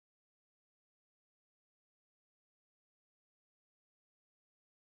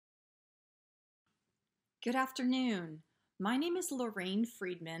Good afternoon. My name is Lorraine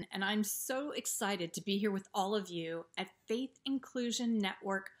Friedman, and I'm so excited to be here with all of you at Faith Inclusion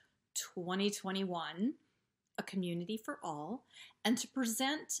Network 2021, a community for all, and to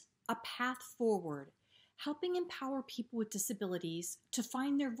present a path forward, helping empower people with disabilities to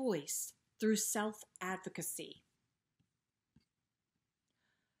find their voice through self-advocacy.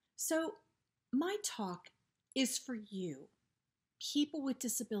 So, my talk is for you, people with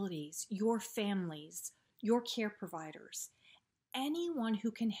disabilities, your families, your care providers, anyone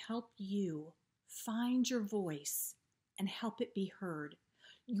who can help you find your voice and help it be heard,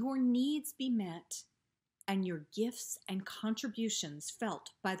 your needs be met, and your gifts and contributions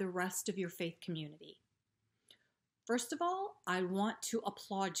felt by the rest of your faith community. First of all, I want to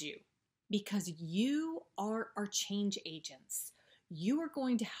applaud you because you are our change agents. You are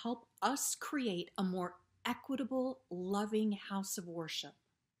going to help us create a more equitable, loving house of worship.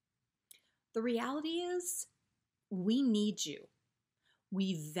 The reality is, we need you.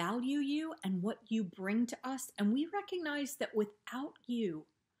 We value you and what you bring to us, and we recognize that without you,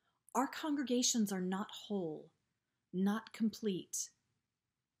 our congregations are not whole, not complete.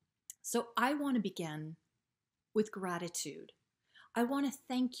 So I want to begin with gratitude. I want to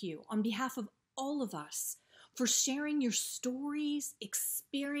thank you on behalf of all of us for sharing your stories,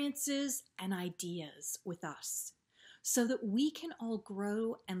 experiences, and ideas with us so that we can all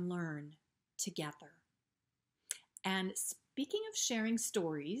grow and learn together. And speaking of sharing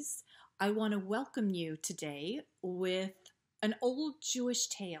stories, I want to welcome you today with an old Jewish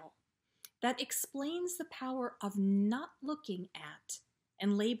tale that explains the power of not looking at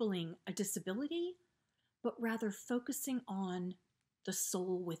and labeling a disability, but rather focusing on the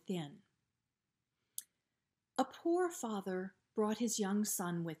soul within. A poor father brought his young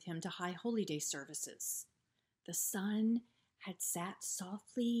son with him to High Holy Day services. The son had sat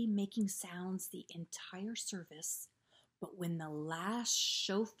softly making sounds the entire service, but when the last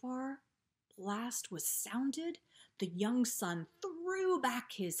shofar blast was sounded, the young son threw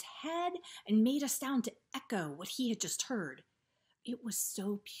back his head and made a sound to echo what he had just heard. It was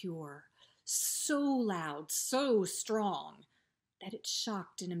so pure, so loud, so strong, that it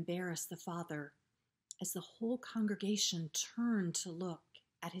shocked and embarrassed the father as the whole congregation turned to look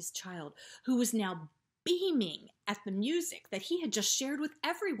at his child, who was now beaming at the music that he had just shared with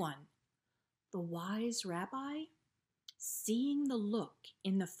everyone. The wise rabbi, seeing the look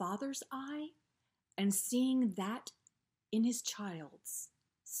in the father's eye and seeing that in his child's,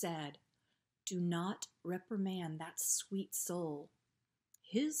 said, "Do not reprimand that sweet soul.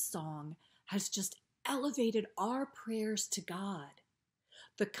 His song has just elevated our prayers to God."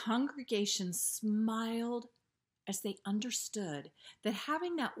 The congregation smiled as they understood that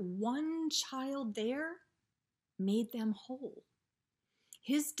having that one child there made them whole.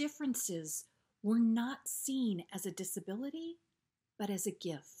 His differences were not seen as a disability, but as a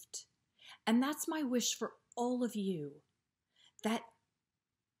gift. And that's my wish for all of you, that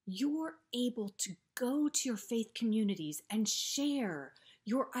you're able to go to your faith communities and share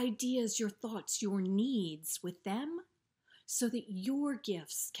your ideas, your thoughts, your needs with them so that your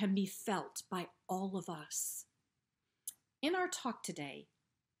gifts can be felt by all of us. In our talk today,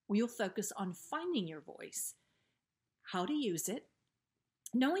 we'll focus on finding your voice, how to use it,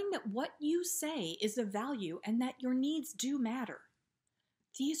 knowing that what you say is of value and that your needs do matter.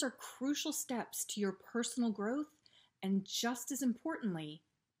 These are crucial steps to your personal growth and, just as importantly,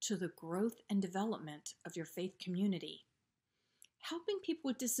 to the growth and development of your faith community. Helping people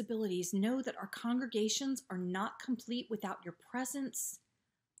with disabilities know that our congregations are not complete without your presence,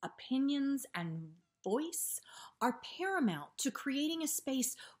 opinions, and voice are paramount to creating a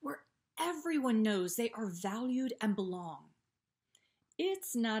space where everyone knows they are valued and belong.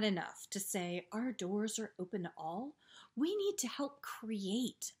 It's not enough to say our doors are open to all. We need to help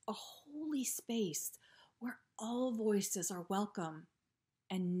create a holy space where all voices are welcome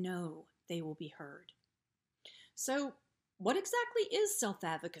and know they will be heard. So, what exactly is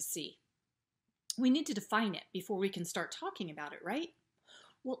self-advocacy? We need to define it before we can start talking about it, right?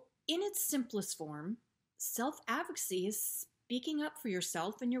 Well, in its simplest form, self-advocacy is speaking up for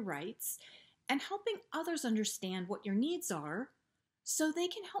yourself and your rights and helping others understand what your needs are so they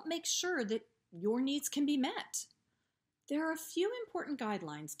can help make sure that your needs can be met. There are a few important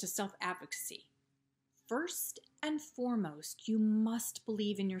guidelines to self-advocacy. First and foremost, you must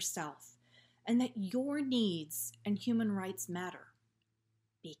believe in yourself and that your needs and human rights matter,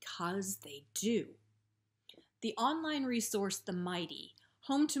 because they do. The online resource The Mighty,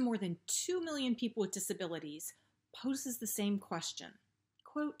 home to more than 2 million people with disabilities, poses the same question.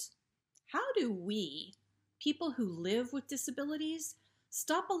 Quote, "How do we, people who live with disabilities,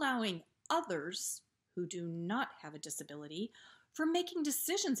 stop allowing others, who do not have a disability from making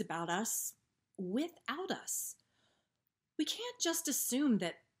decisions about us without us. We can't just assume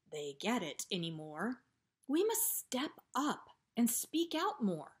that they get it anymore. We must step up and speak out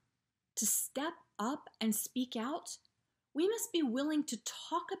more. To step up and speak out, we must be willing to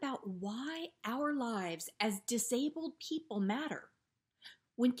talk about why our lives as disabled people matter.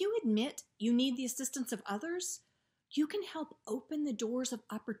 When you admit you need the assistance of others, you can help open the doors of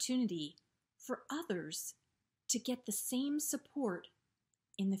opportunity for others to get the same support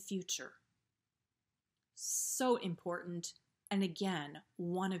in the future. So important, and again,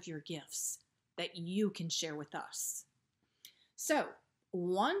 one of your gifts that you can share with us. So,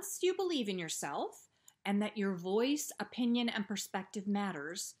 once you believe in yourself and that your voice, opinion, and perspective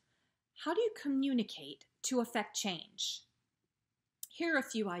matters, how do you communicate to affect change? Here are a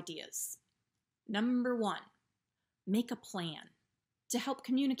few ideas. Number 1, make a plan to help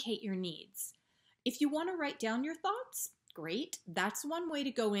communicate your needs. If you want to write down your thoughts, great. That's one way to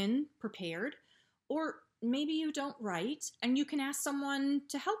go in prepared. Or maybe you don't write and you can ask someone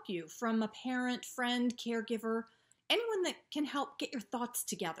to help you, from a parent, friend, caregiver, anyone that can help get your thoughts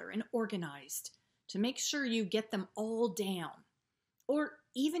together and organized to make sure you get them all down. Or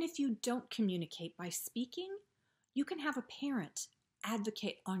even if you don't communicate by speaking, you can have a parent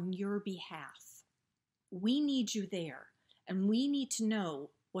advocate on your behalf. We need you there, and we need to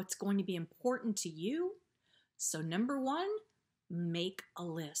know what's going to be important to you. So number 1, make a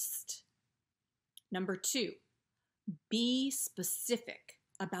list. Number 2, be specific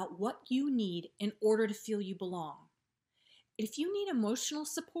about what you need in order to feel you belong. If you need emotional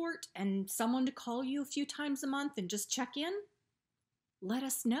support and someone to call you a few times a month and just check in, let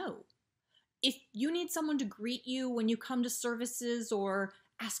us know. If you need someone to greet you when you come to services or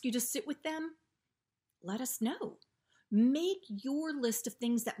ask you to sit with them, let us know. Make your list of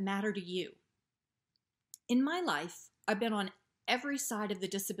things that matter to you. In my life, I've been on every side of the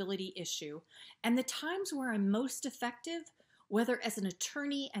disability issue, and the times where I'm most effective, whether as an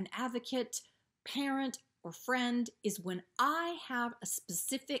attorney, an advocate, parent, or friend, is when I have a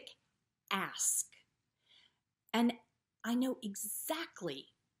specific ask. And I know exactly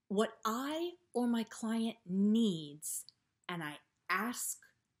what I or my client needs, and I ask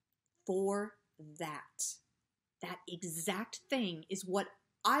for that. That exact thing is what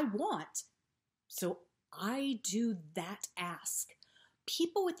I want, so I do that ask.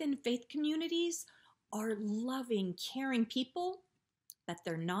 People within faith communities are loving, caring people, but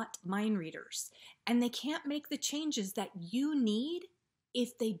they're not mind readers, and they can't make the changes that you need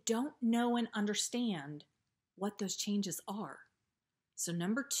if they don't know and understand what those changes are. So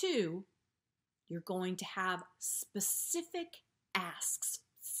number 2, you're going to have specific asks,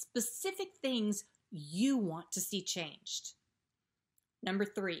 specific things you want to see changed. Number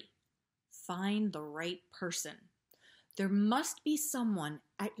 3, find the right person. There must be someone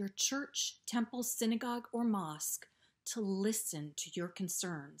at your church, temple, synagogue, or mosque to listen to your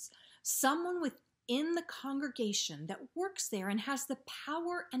concerns. Someone within the congregation that works there and has the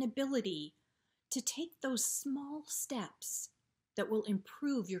power and ability to take those small steps that will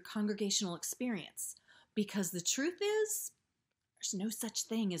improve your congregational experience. Because the truth is, there's no such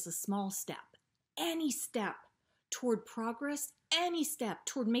thing as a small step. Any step toward progress, any step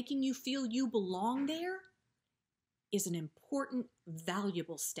toward making you feel you belong there is an important,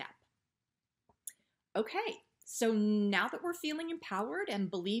 valuable step. Okay, so now that we're feeling empowered and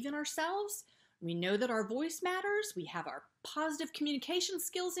believe in ourselves, we know that our voice matters, we have our positive communication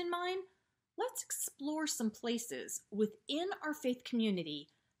skills in mind, let's explore some places within our faith community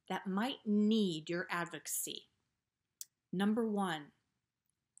that might need your advocacy. Number 1,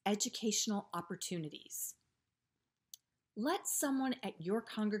 educational opportunities. Let someone at your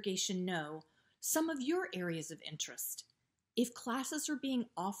congregation know some of your areas of interest. If classes are being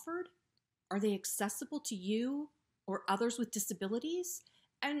offered, are they accessible to you or others with disabilities?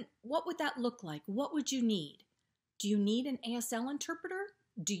 And what would that look like? What would you need? Do you need an ASL interpreter?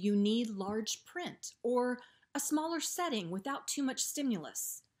 Do you need large print or a smaller setting without too much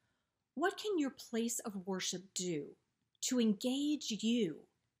stimulus? What can your place of worship do to engage you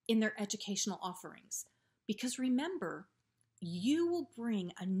in their educational offerings? Because remember, you will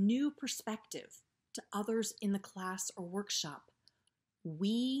bring a new perspective to others in the class or workshop.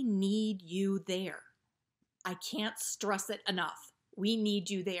 We need you there. I can't stress it enough. We need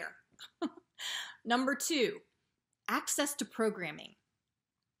you there. Number 2, access to programming.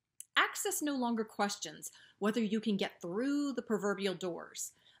 Access no longer questions whether you can get through the proverbial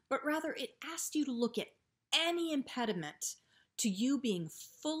doors, but rather it asks you to look at any impediment to you being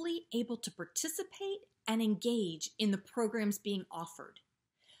fully able to participate and engage in the programs being offered.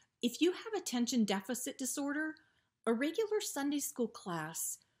 If you have attention deficit disorder, a regular Sunday school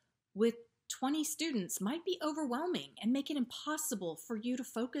class with 20 students might be overwhelming and make it impossible for you to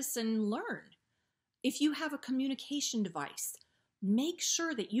focus and learn. If you have a communication device, make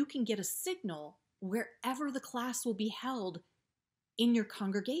sure that you can get a signal wherever the class will be held in your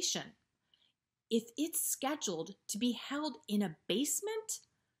congregation. If it's scheduled to be held in a basement,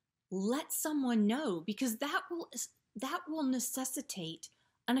 let someone know, because that will necessitate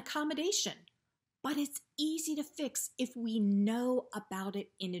an accommodation. But it's easy to fix if we know about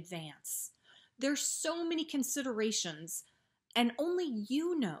it in advance. There's so many considerations, and only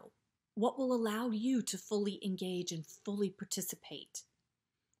you know what will allow you to fully engage and fully participate.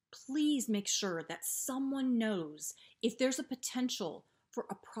 Please make sure that someone knows if there's a potential for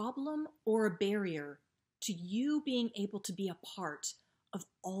a problem or a barrier to you being able to be a part of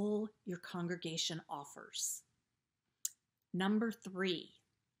all your congregation offers. Number 3,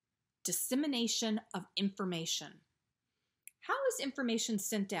 dissemination of information. How is information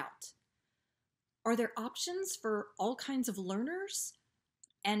sent out? Are there options for all kinds of learners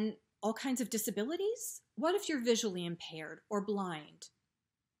and all kinds of disabilities? What if you're visually impaired or blind?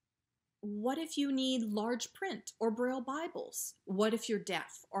 What if you need large print or Braille Bibles? What if you're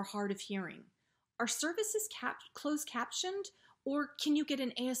deaf or hard of hearing? Are services closed captioned, or can you get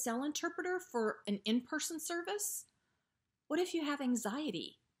an ASL interpreter for an in-person service? What if you have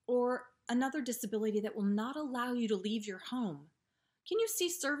anxiety or another disability that will not allow you to leave your home? Can you see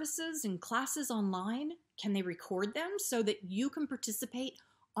services and classes online? Can they record them so that you can participate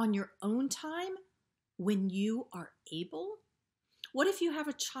on your own time when you are able? What if you have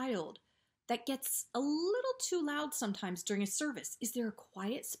a child that gets a little too loud sometimes during a service? Is there a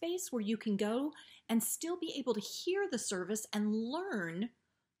quiet space where you can go and still be able to hear the service and learn,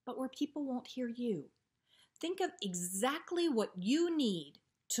 but where people won't hear you? Think of exactly what you need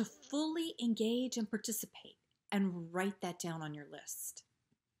to fully engage and participate, and write that down on your list.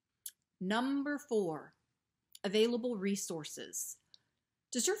 Number 4, available resources.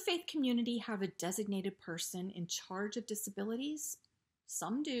 Does your faith community have a designated person in charge of disabilities?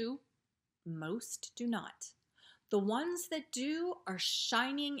 Some do. Most do not. The ones that do are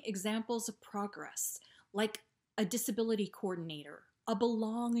shining examples of progress, like a disability coordinator, a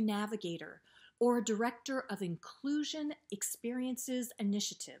Belong navigator, or a director of Inclusion Experiences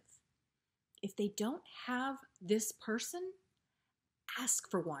Initiative. If they don't have this person, ask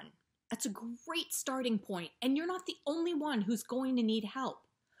for one. That's a great starting point, and you're not the only one who's going to need help.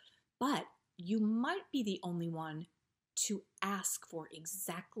 But you might be the only one to ask for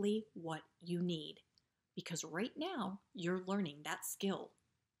exactly what you need, because right now you're learning that skill.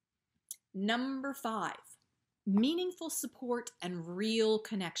 Number 5, meaningful support and real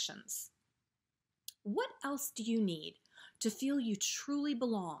connections. What else do you need to feel you truly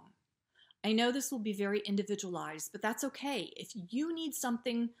belong? I know this will be very individualized, but that's okay. If you need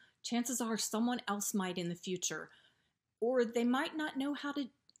something, chances are someone else might in the future, or they might not know how to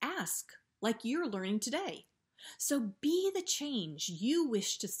ask, like you're learning today. So be the change you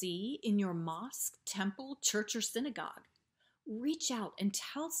wish to see in your mosque, temple, church, or synagogue. Reach out and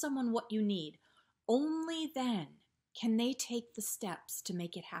tell someone what you need. Only then can they take the steps to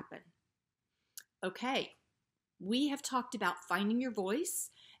make it happen. Okay, we have talked about finding your voice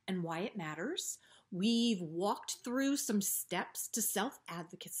and why it matters. We've walked through some steps to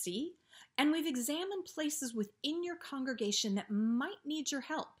self-advocacy, and we've examined places within your congregation that might need your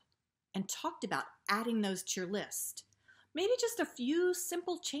help and talked about adding those to your list. Maybe just a few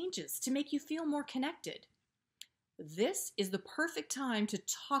simple changes to make you feel more connected. This is the perfect time to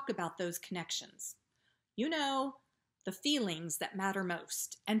talk about those connections. You know, the feelings that matter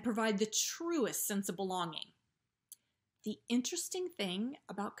most and provide the truest sense of belonging. The interesting thing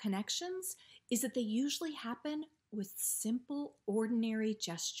about connections is that they usually happen with simple, ordinary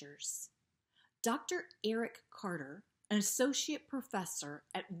gestures. Dr. Eric Carter, an associate professor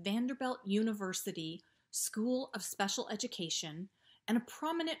at Vanderbilt University School of Special Education and a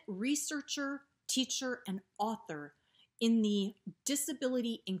prominent researcher, teacher, and author in the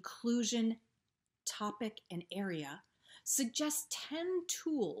disability inclusion topic and area, suggests 10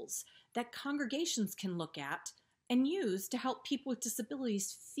 tools that congregations can look at and use to help people with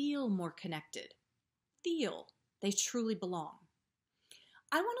disabilities feel more connected, feel they truly belong.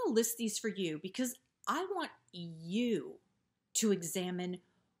 I want to list these for you because I want you to examine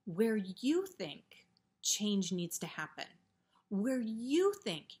where you think change needs to happen, where you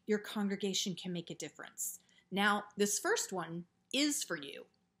think your congregation can make a difference. Now, this first one is for you.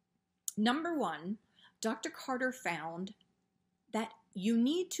 Number 1, Dr. Carter found that you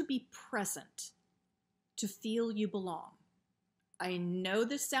need to be present to feel you belong. I know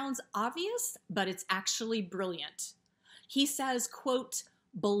this sounds obvious, but it's actually brilliant. He says, quote,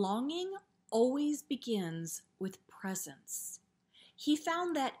 belonging always begins with presence. He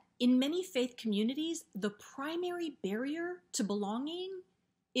found that in many faith communities, the primary barrier to belonging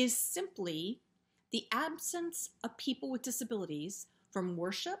is simply the absence of people with disabilities from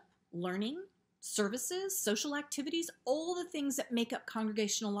worship, learning, services, social activities, all the things that make up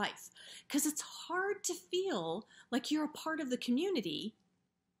congregational life. Because it's hard to feel like you're a part of the community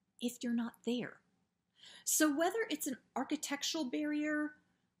if you're not there. So whether it's an architectural barrier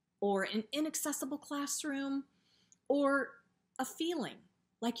or an inaccessible classroom or a feeling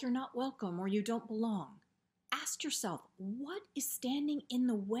like you're not welcome or you don't belong, ask yourself, what is standing in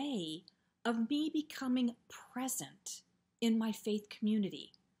the way of me becoming present in my faith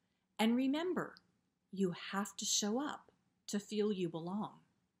community? And remember, you have to show up to feel you belong.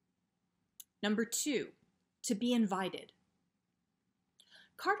 Number 2, to be invited.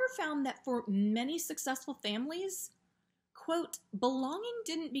 Carter found that for many successful families, quote, belonging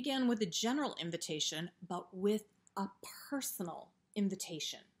didn't begin with a general invitation, but with a personal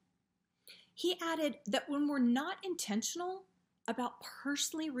invitation. He added that when we're not intentional about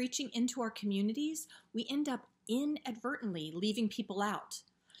personally reaching into our communities, we end up inadvertently leaving people out.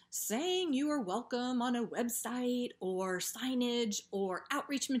 Saying you are welcome on a website or signage or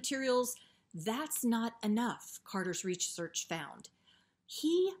outreach materials, that's not enough, Carter's research found.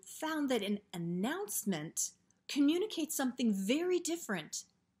 He found that an announcement communicates something very different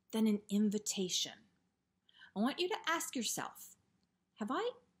than an invitation. I want you to ask yourself, have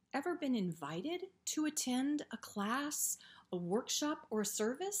I ever been invited to attend a class, a workshop, or a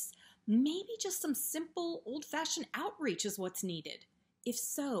service? Maybe just some simple old-fashioned outreach is what's needed. If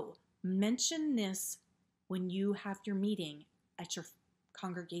so, mention this when you have your meeting at your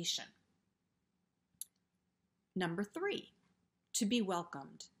congregation. Number 3, to be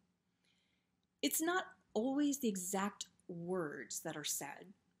welcomed. It's not always the exact words that are said,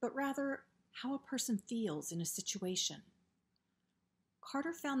 but rather how a person feels in a situation.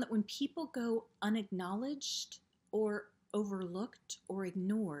 Carter found that when people go unacknowledged or overlooked or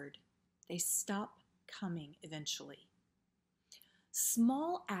ignored, they stop coming eventually.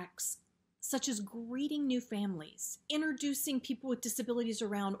 Small acts such as greeting new families, introducing people with disabilities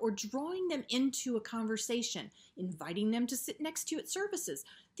around, or drawing them into a conversation, inviting them to sit next to you at services.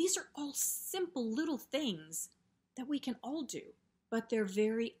 These are all simple little things that we can all do, but they're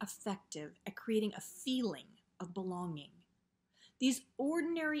very effective at creating a feeling of belonging. These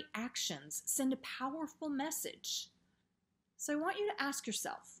ordinary actions send a powerful message. So I want you to ask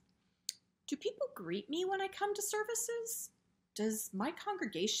yourself, do people greet me when I come to services? Does my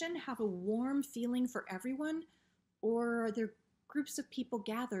congregation have a warm feeling for everyone? Or are there groups of people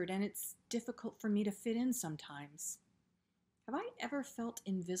gathered and it's difficult for me to fit in sometimes? Have I ever felt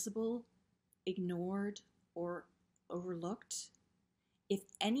invisible, ignored, or overlooked? If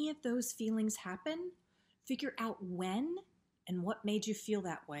any of those feelings happen, figure out when and what made you feel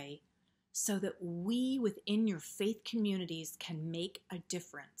that way so that we within your faith communities can make a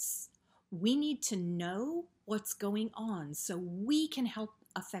difference. We need to know what's going on so we can help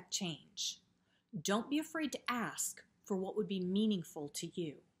affect change. Don't be afraid to ask for what would be meaningful to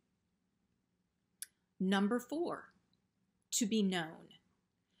you. Number 4, to be known.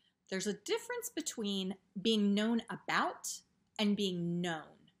 There's a difference between being known about and being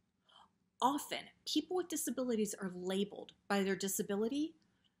known. Often, people with disabilities are labeled by their disability,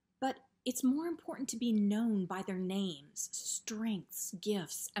 but it's more important to be known by their names, strengths,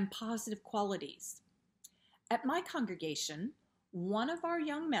 gifts, and positive qualities. At my congregation, one of our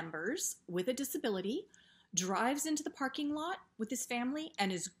young members with a disability drives into the parking lot with his family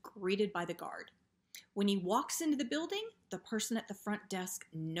and is greeted by the guard. When he walks into the building, the person at the front desk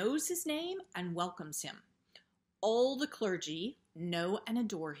knows his name and welcomes him. All the clergy know and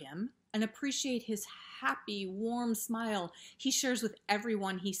adore him and appreciate his happy, warm smile he shares with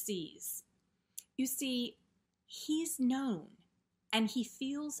everyone he sees. You see, he's known and he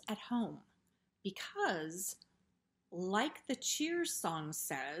feels at home because, like the Cheers song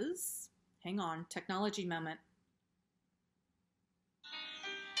says, hang on, technology moment.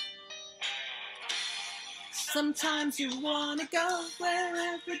 Sometimes you want to go where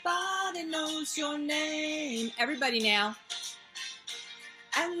everybody knows your name. Everybody now.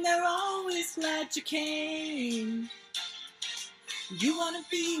 And they're always glad you came. You want to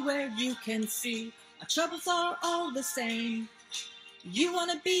be where you can see our troubles are all the same. You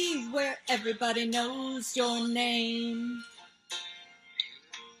want to be where everybody knows your name.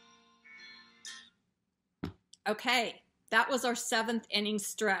 Okay, that was our 7th inning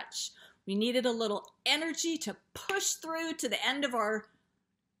stretch. We needed a little energy to push through to the end of our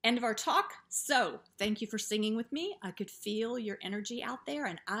talk. So thank you for singing with me. I could feel your energy out there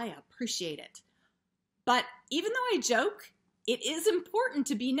and I appreciate it. But even though I joke, it is important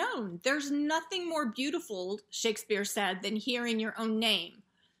to be known. There's nothing more beautiful, Shakespeare said, than hearing your own name.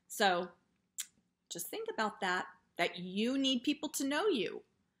 So just think about that you need people to know you.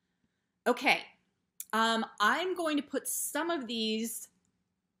 Okay, I'm going to put some of these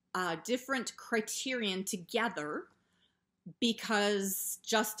different criterion together because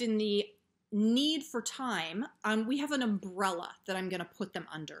just in the need for time, we have an umbrella that I'm going to put them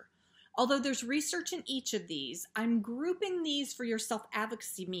under. Although there's research in each of these, I'm grouping these for your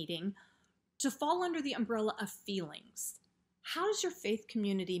self-advocacy meeting to fall under the umbrella of feelings. How does your faith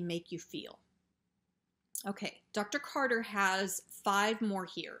community make you feel? Okay, Dr. Carter has 5 more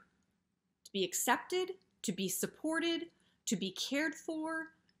here. To be accepted, to be supported, to be cared for,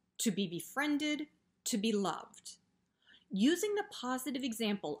 to be befriended, to be loved. Using the positive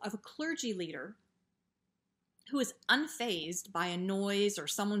example of a clergy leader who is unfazed by a noise or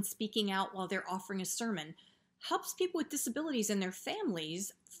someone speaking out while they're offering a sermon helps people with disabilities and their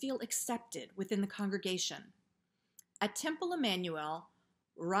families feel accepted within the congregation. At Temple Emmanuel,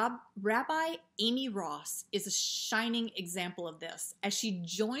 Rabbi Amy Ross is a shining example of this as she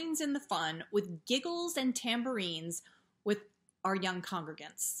joins in the fun with giggles and tambourines with our young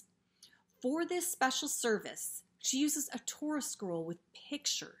congregants. For this special service, she uses a Torah scroll with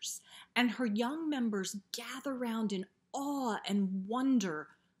pictures, and her young members gather around in awe and wonder,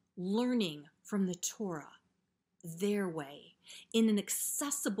 learning from the Torah, their way, in an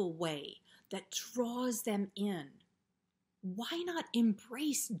accessible way that draws them in. Why not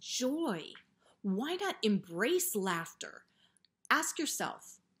embrace joy? Why not embrace laughter? Ask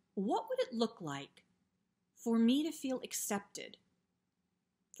yourself, what would it look like for me to feel accepted?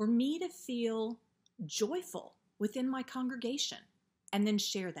 For me to feel joyful within my congregation? And then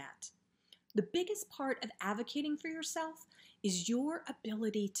share that. The biggest part of advocating for yourself is your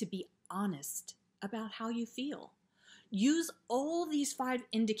ability to be honest about how you feel. Use all these 5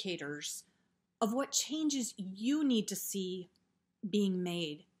 indicators of what changes you need to see being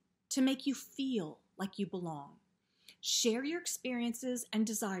made to make you feel like you belong. Share your experiences and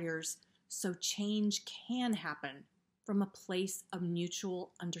desires so change can happen from a place of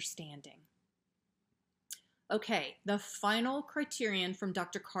mutual understanding. Okay, the final criterion from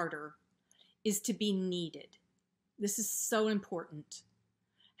Dr. Carter is to be needed. This is so important.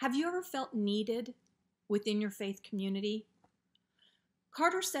 Have you ever felt needed within your faith community?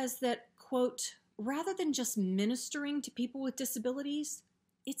 Carter says that, quote, rather than just ministering to people with disabilities,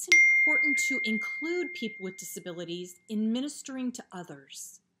 it's important to include people with disabilities in ministering to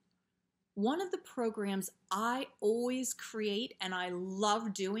others. One of the programs I always create and I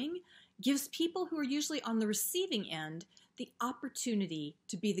love doing gives people who are usually on the receiving end the opportunity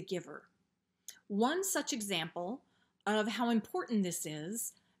to be the giver. One such example of how important this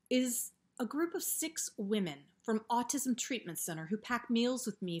is a group of 6 women from Autism Treatment Center who pack meals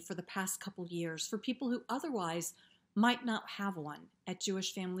with me for the past couple years for people who otherwise might not have one at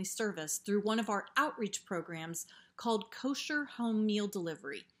Jewish Family Service through one of our outreach programs called Kosher Home Meal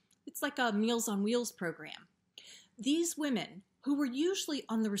Delivery. It's like a Meals on Wheels program. These women, who were usually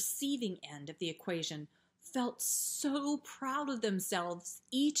on the receiving end of the equation, felt so proud of themselves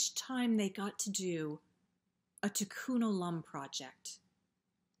each time they got to do a Tikkun Olam project.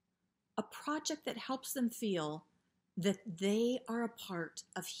 A project that helps them feel that they are a part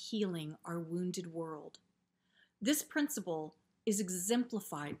of healing our wounded world. This principle is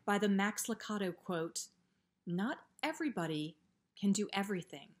exemplified by the Max Lucado quote, "Not everybody can do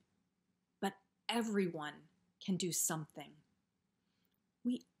everything, but everyone can do something."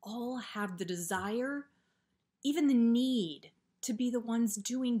 We all have the desire, even the need, to be the ones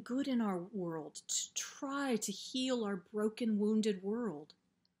doing good in our world, to try to heal our broken, wounded world.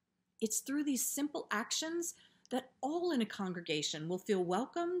 It's through these simple actions that all in a congregation will feel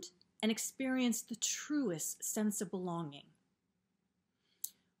welcomed and experience the truest sense of belonging.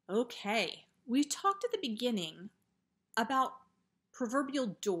 Okay, we talked at the beginning about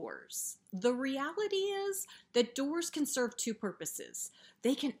proverbial doors. The reality is that doors can serve 2 purposes.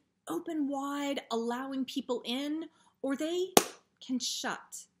 They can open wide, allowing people in, or they can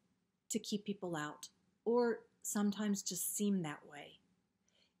shut to keep people out, or sometimes just seem that way.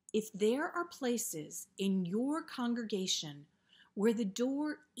 If there are places in your congregation where the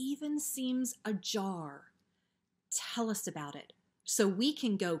door even seems ajar, tell us about it so we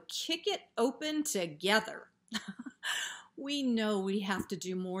can go kick it open together. We know we have to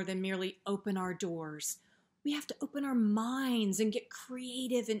do more than merely open our doors. We have to open our minds and get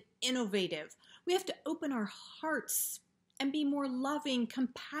creative and innovative. We have to open our hearts and be more loving,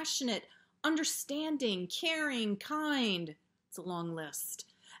 compassionate, understanding, caring, kind. It's a long list.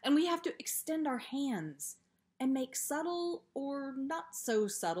 And we have to extend our hands and make subtle or not so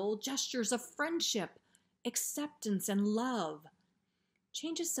subtle gestures of friendship, acceptance, and love.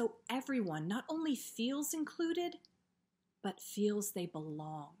 Changes so everyone not only feels included, but feels they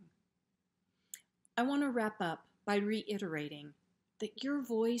belong. I want to wrap up by reiterating that your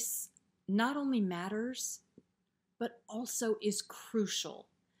voice not only matters, but also is crucial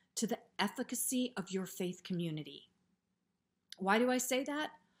to the efficacy of your faith community. Why do I say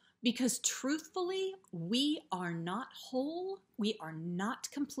that? Because truthfully, we are not whole, we are not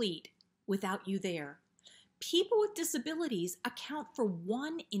complete without you there. People with disabilities account for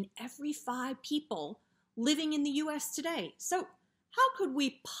 1 in every 5 people living in the U.S. today. So how could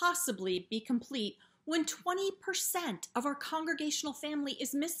we possibly be complete when 20% of our congregational family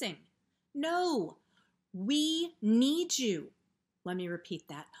is missing? No, we need you. Let me repeat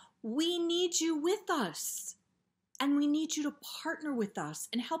that. We need you with us. And we need you to partner with us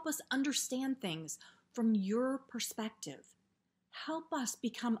and help us understand things from your perspective. Help us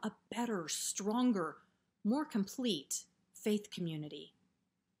become a better, stronger, more complete faith community.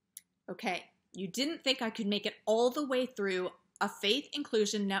 Okay, you didn't think I could make it all the way through a Faith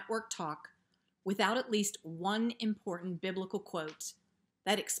Inclusion Network talk without at least one important biblical quote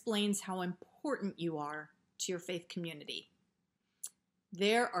that explains how important you are to your faith community.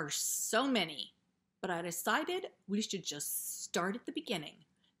 There are so many, but I decided we should just start at the beginning.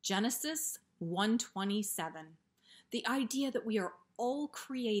 Genesis 1:27. The idea that we are all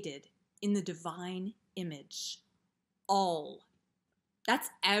created in the divine image. All. That's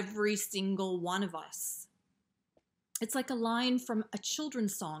every single one of us. It's like a line from a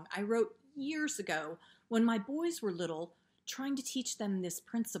children's song I wrote years ago when my boys were little, trying to teach them this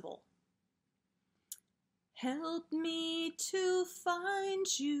principle. Help me to find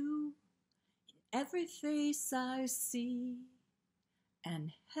you in every face I see,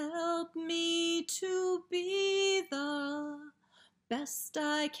 and help me to be the best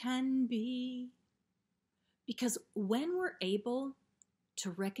I can be. Because when we're able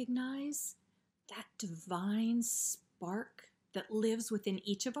to recognize that divine spark that lives within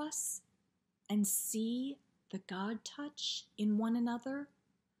each of us and see the God touch in one another,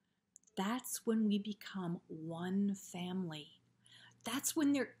 that's when we become one family. That's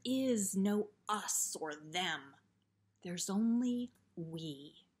when there is no us or them. There's only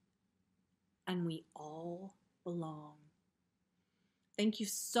we. And we all belong. Thank you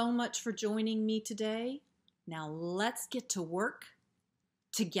so much for joining me today. Now let's get to work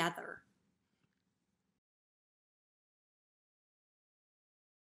together.